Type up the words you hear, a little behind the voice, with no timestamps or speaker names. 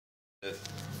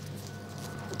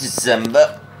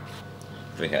December.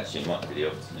 I think actually it might be the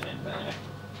afternoon, but anyway.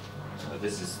 So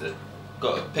this is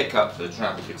got a pickup for the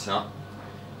travel guitar.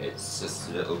 It's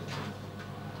just a little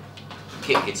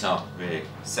kit guitar, really.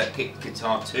 Set kit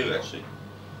guitar too, actually.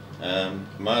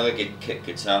 My other kit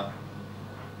guitar,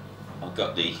 I've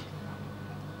got it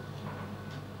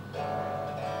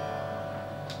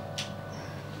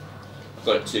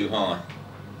too high.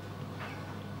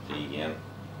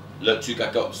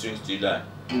 I got the strings too low.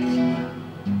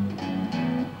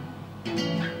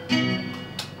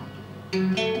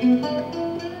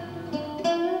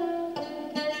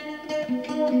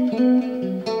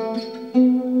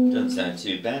 Doesn't sound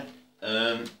too bad.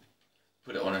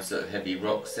 Put it on a sort of heavy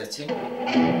rock setting.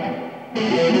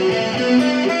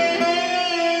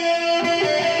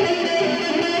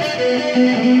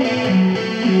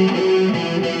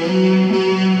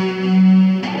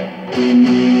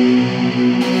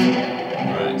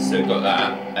 So got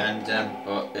that, and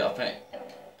but yeah, I think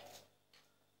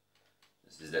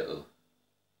this is a little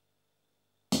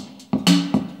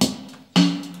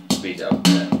speed it up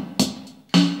there.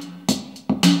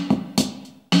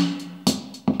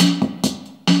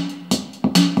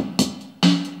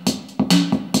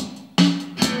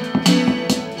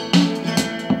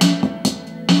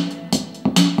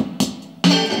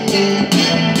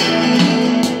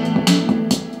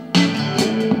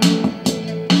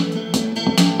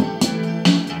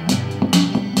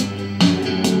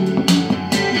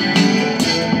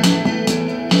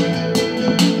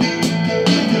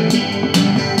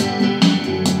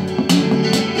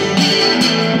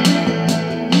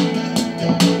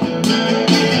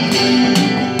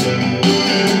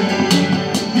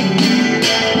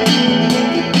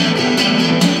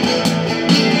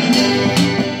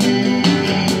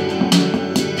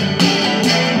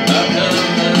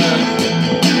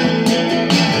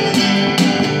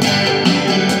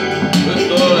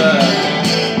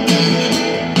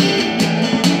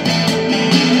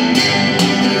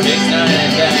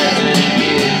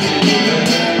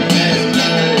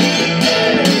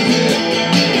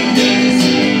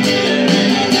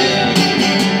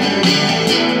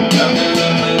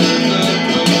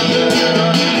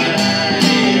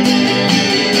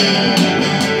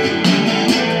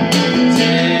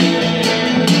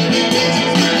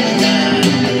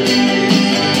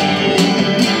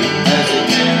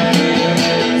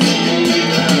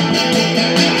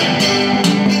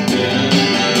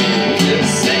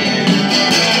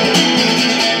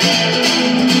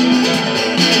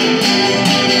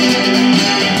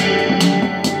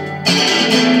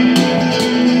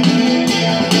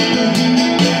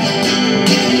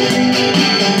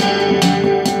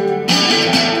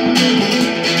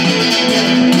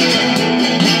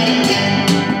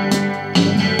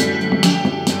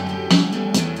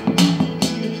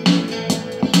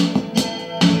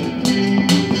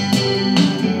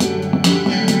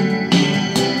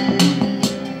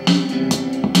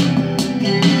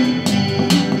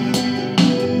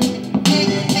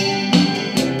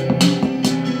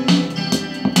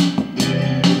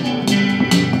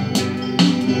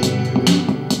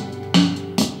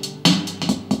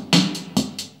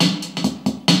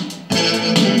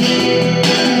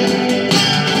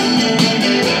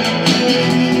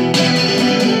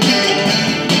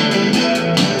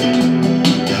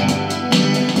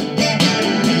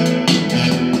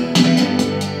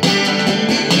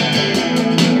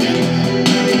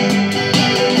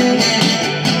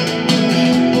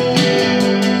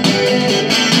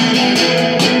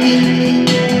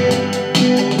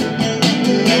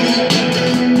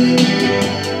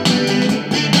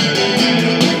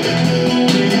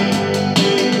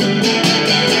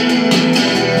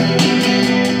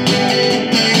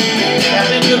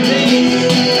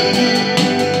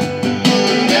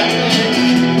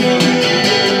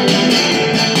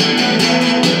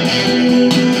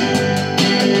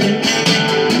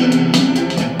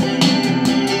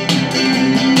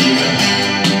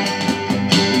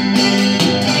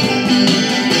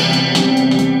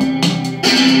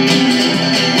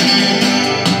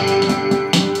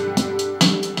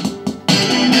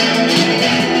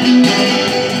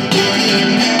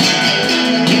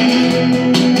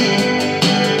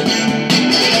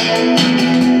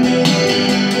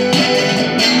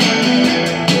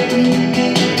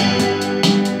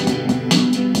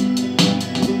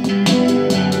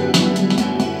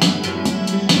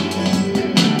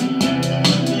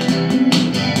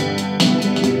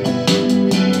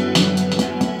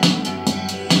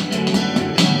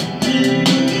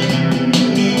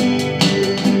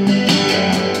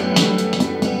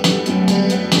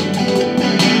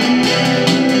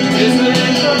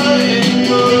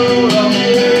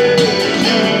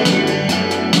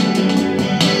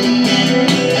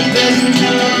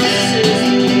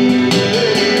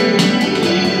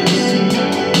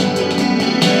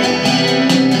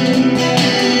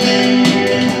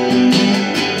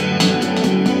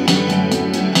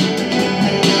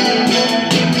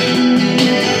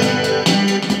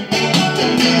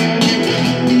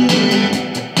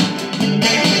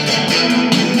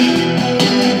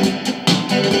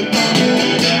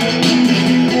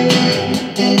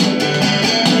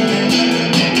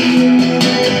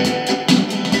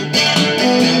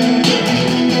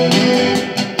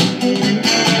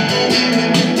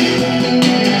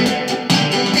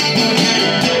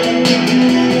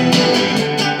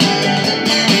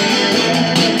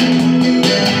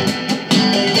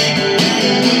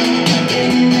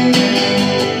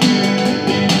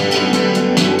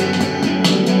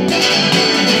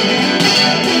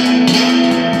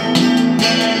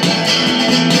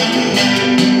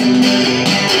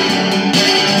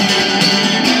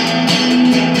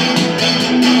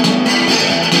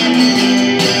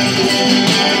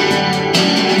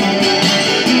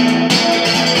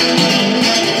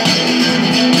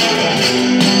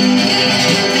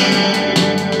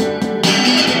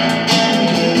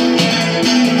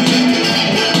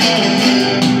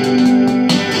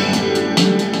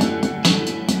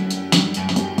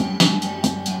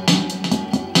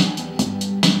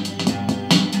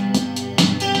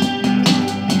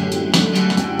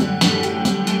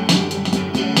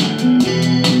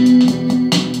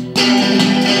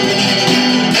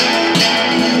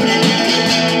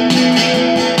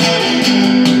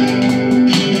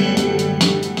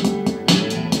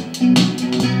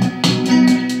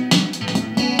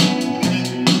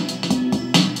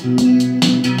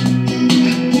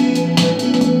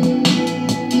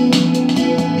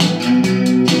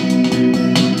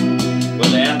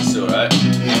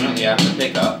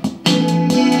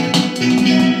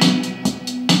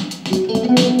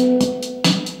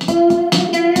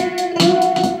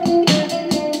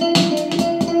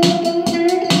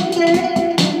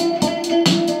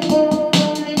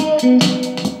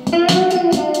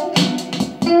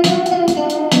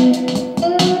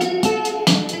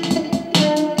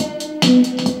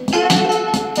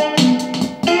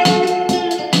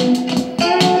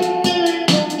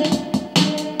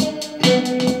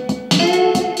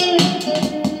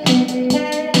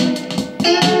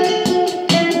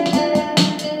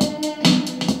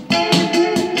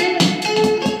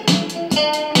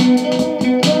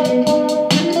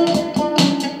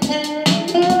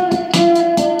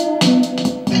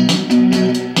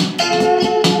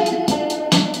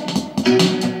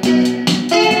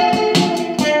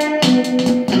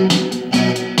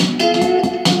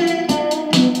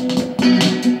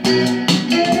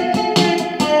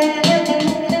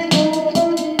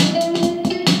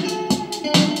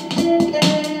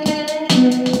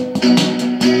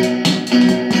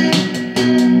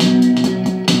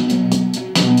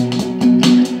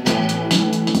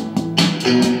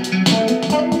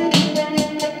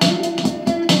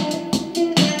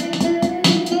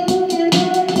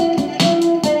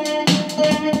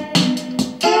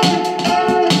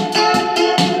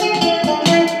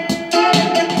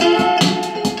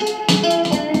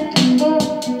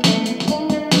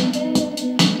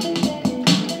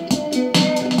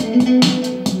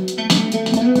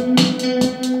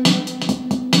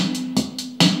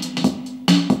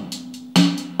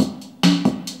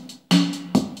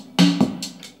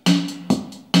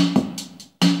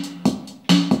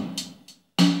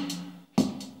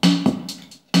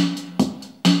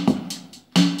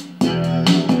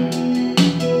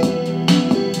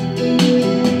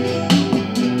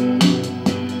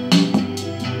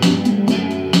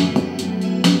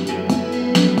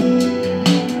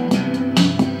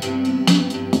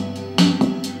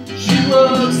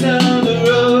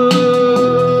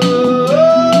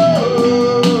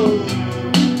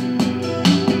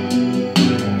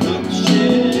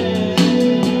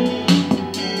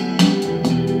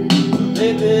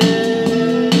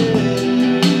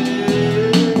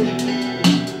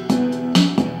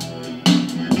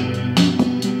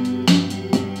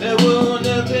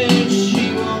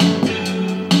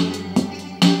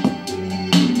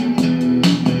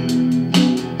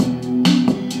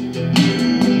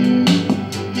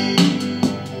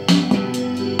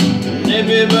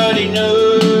 Nobody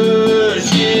knows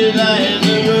she lies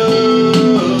the road.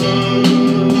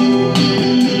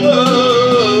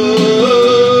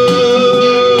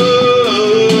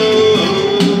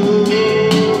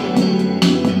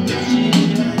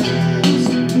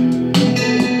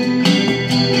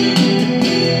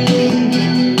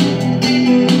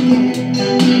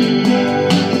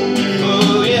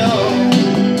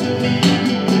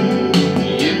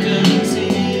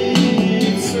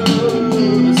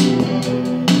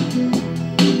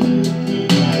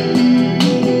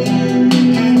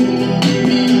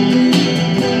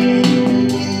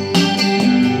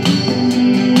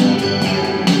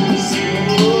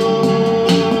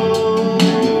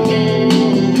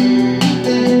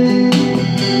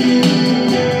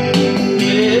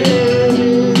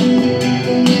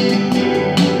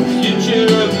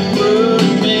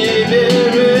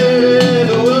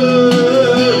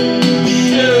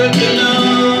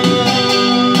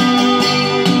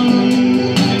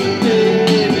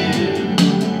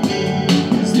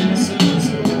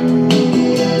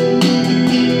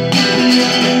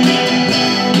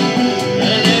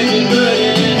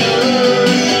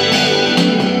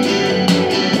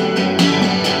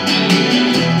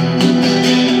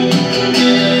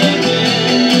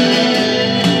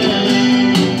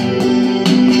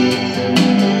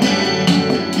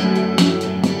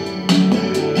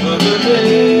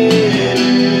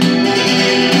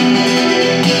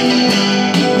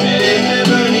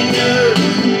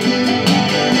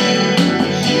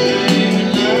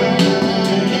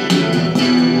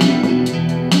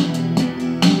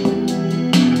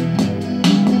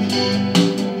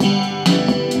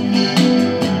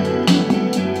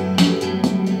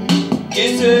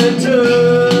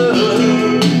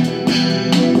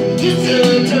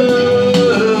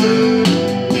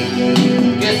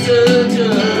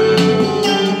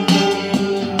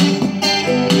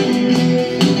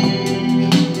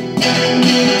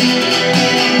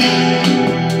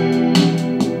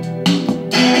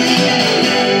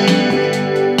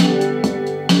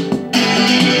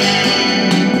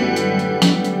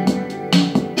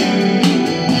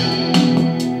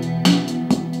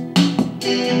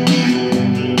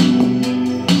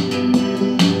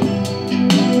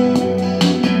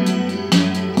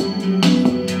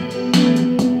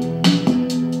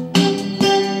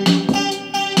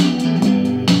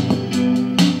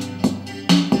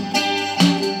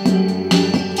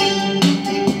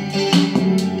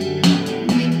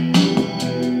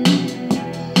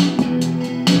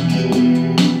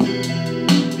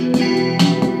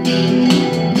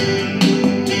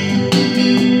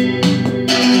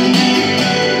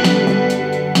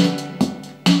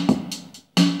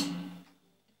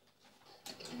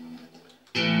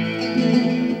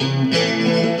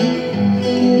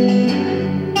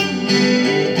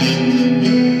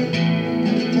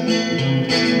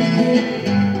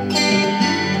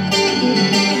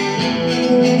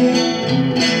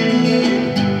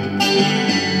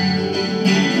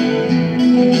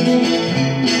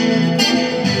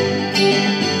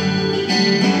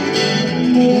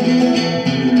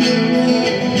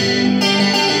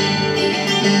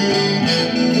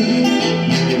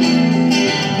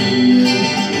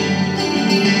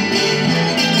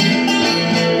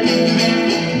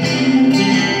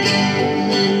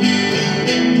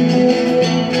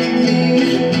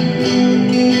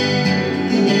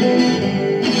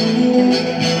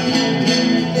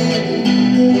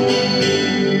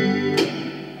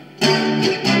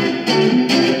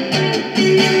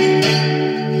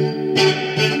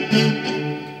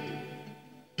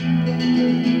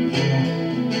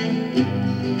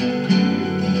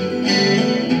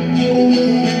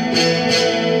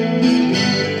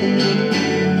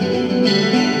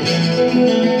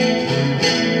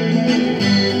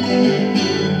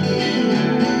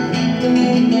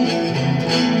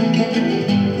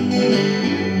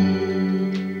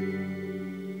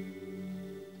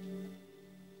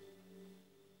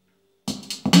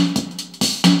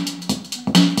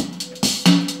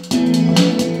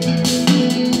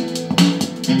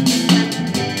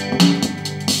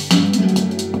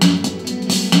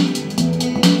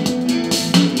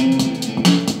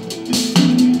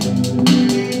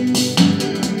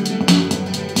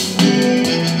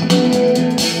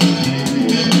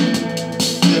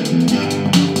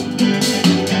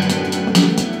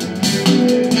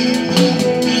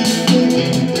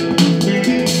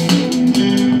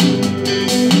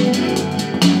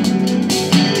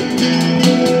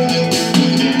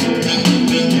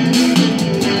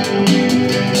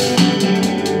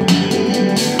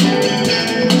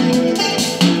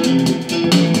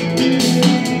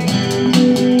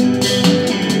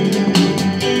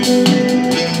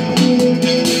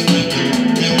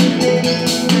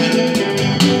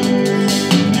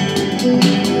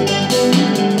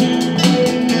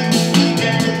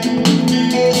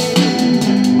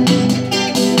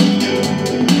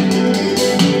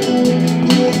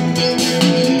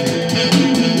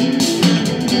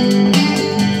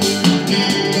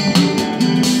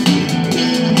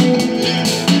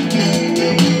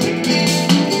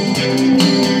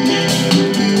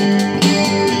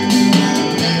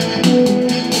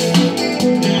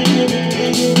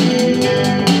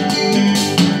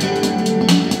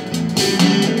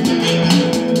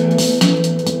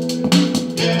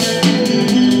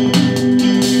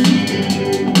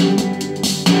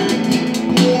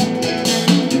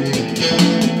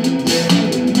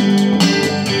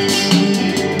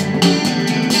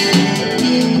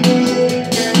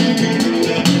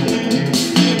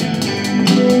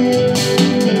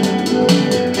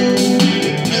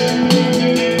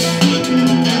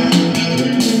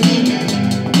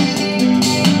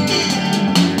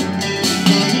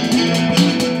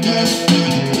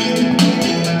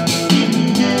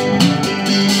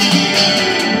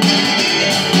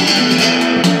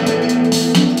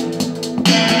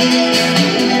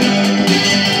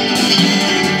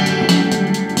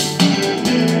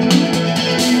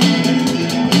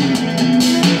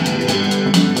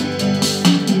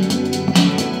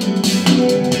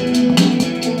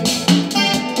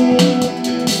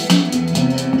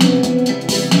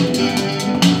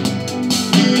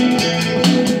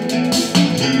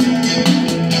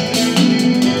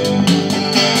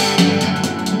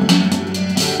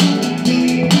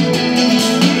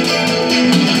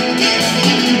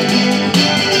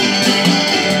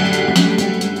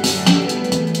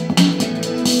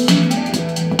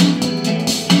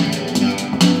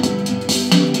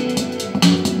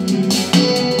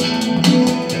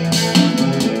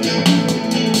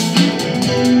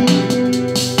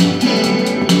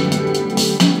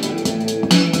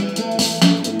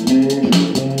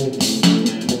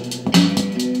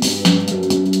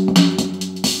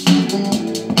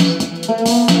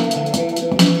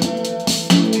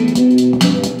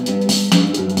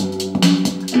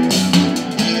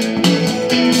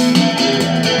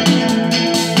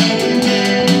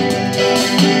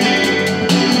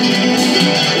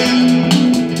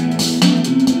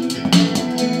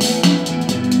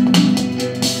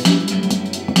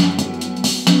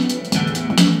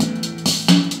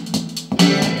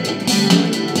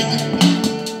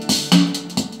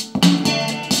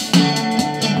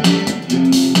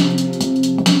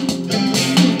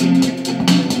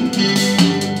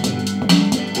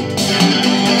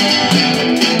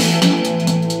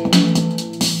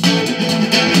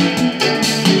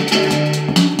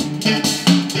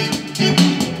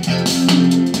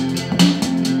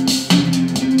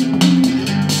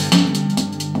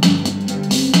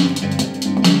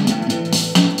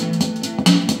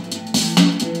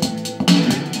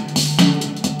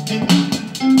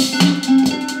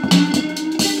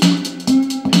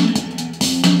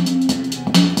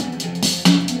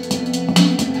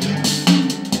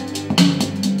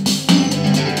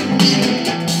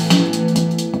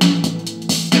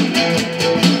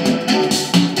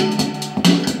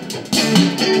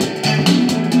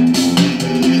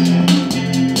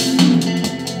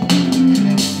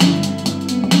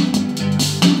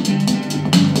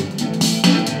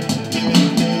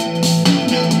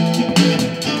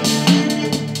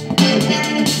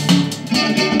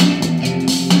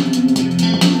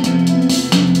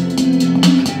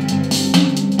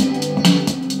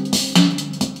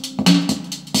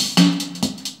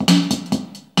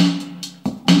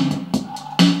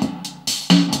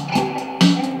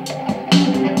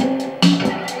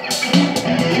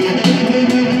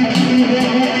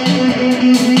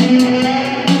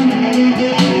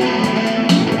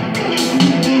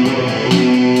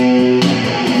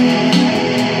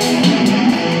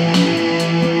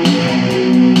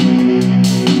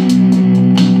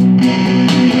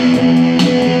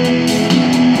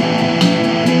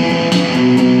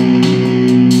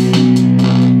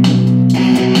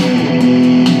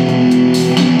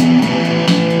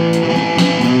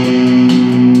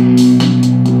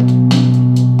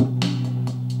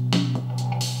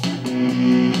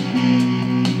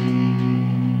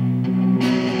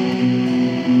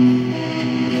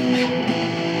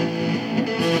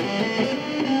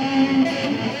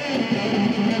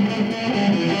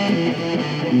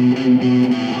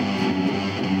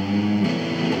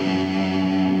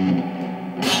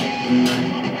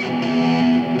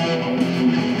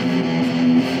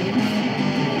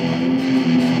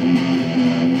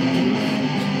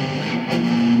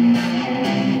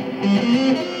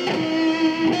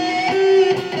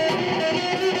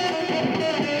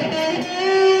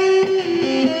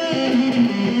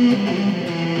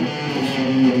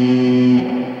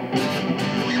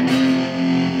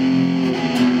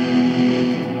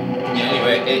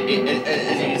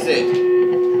 as you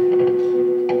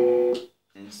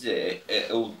can see,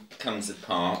 it all comes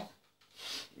apart.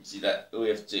 You see that all we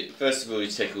have to do, first of all, you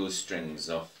take all the strings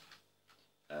off,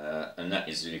 and that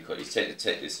is really quite. You take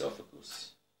this off, of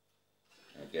course.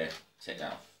 Okay, take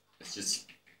that off. It's just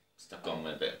stuck on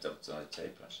with a bit of double-sided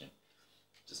tape, actually.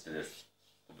 Just a bit of,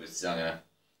 obviously,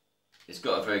 it's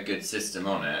got a very good system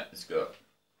on it. It's got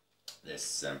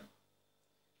this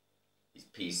these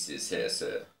pieces here,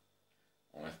 so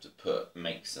I'll have to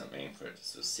make something for it to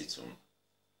sort of sit on.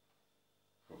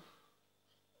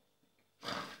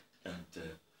 And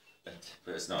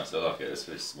but it's nice. I like it. It's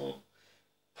very small.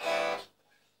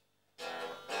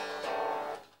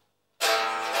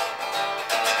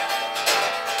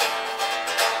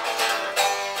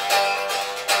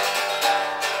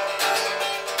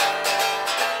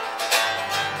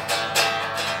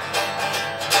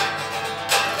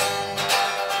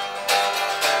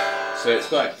 So it's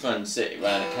quite fun sitting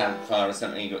around a campfire or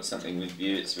something, you've got something with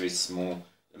you, it's very small.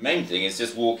 The main thing is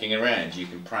just walking around, you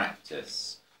can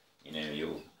practice, you know,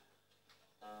 your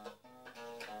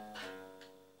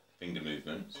finger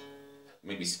movements,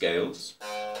 maybe scales.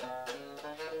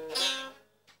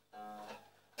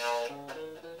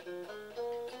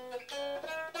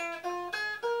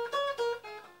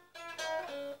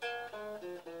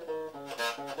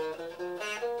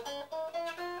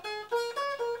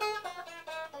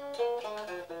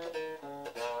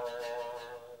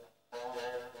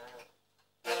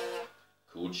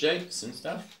 Chord shapes and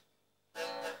stuff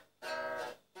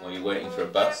while you're waiting for a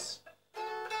bus.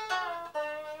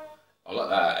 I like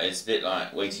that. It's a bit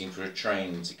like waiting for a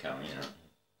train to come, you know.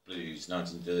 Blues,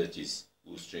 1930s,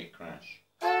 Wall Street Crash.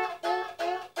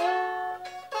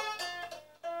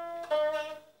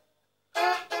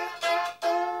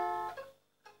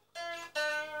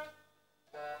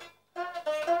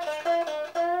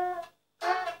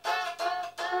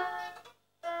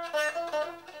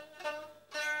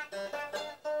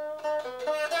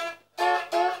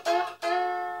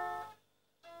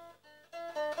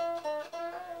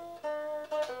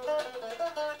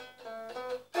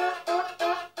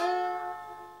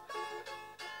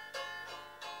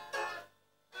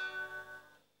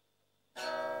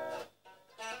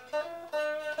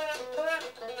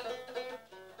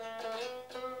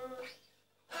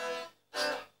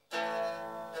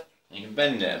 You can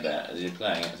bend it a bit as you're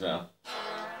playing it as well.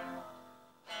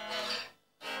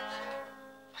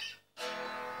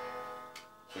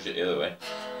 Push it the other way.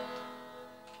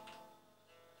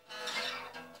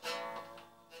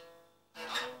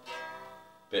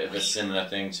 Bit of a similar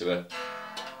thing to a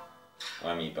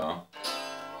whammy bar.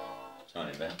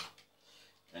 Tiny bit.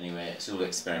 Anyway, it's all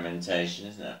experimentation,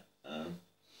 isn't it?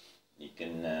 You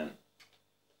can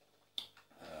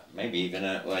maybe even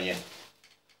when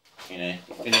you know,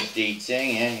 you finished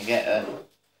eating, yeah, you get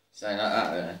something like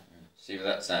that. See what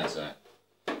that sounds like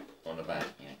on the back.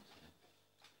 Yeah.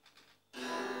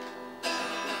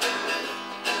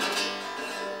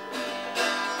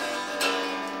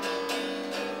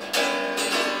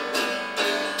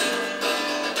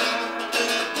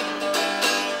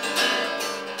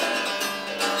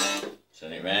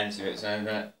 Turn it round, see what it sounds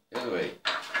like. The other way.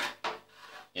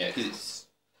 Yeah, because it's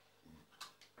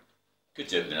good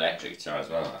to do it with an electric guitar as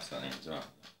well, that's what I think as well.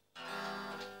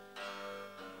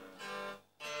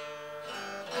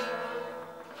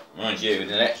 Mind you, with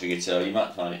an electric guitar you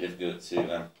might find it difficult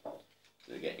to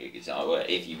get your guitar, well,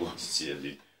 if you wanted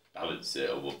to balance it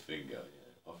on one finger,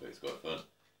 I think it's quite fun.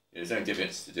 Yeah, there's no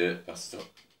difference to do it, bus stop.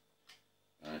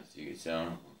 Balance your guitar on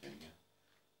one finger.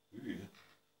 Ooh.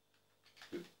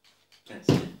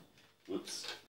 Whoops.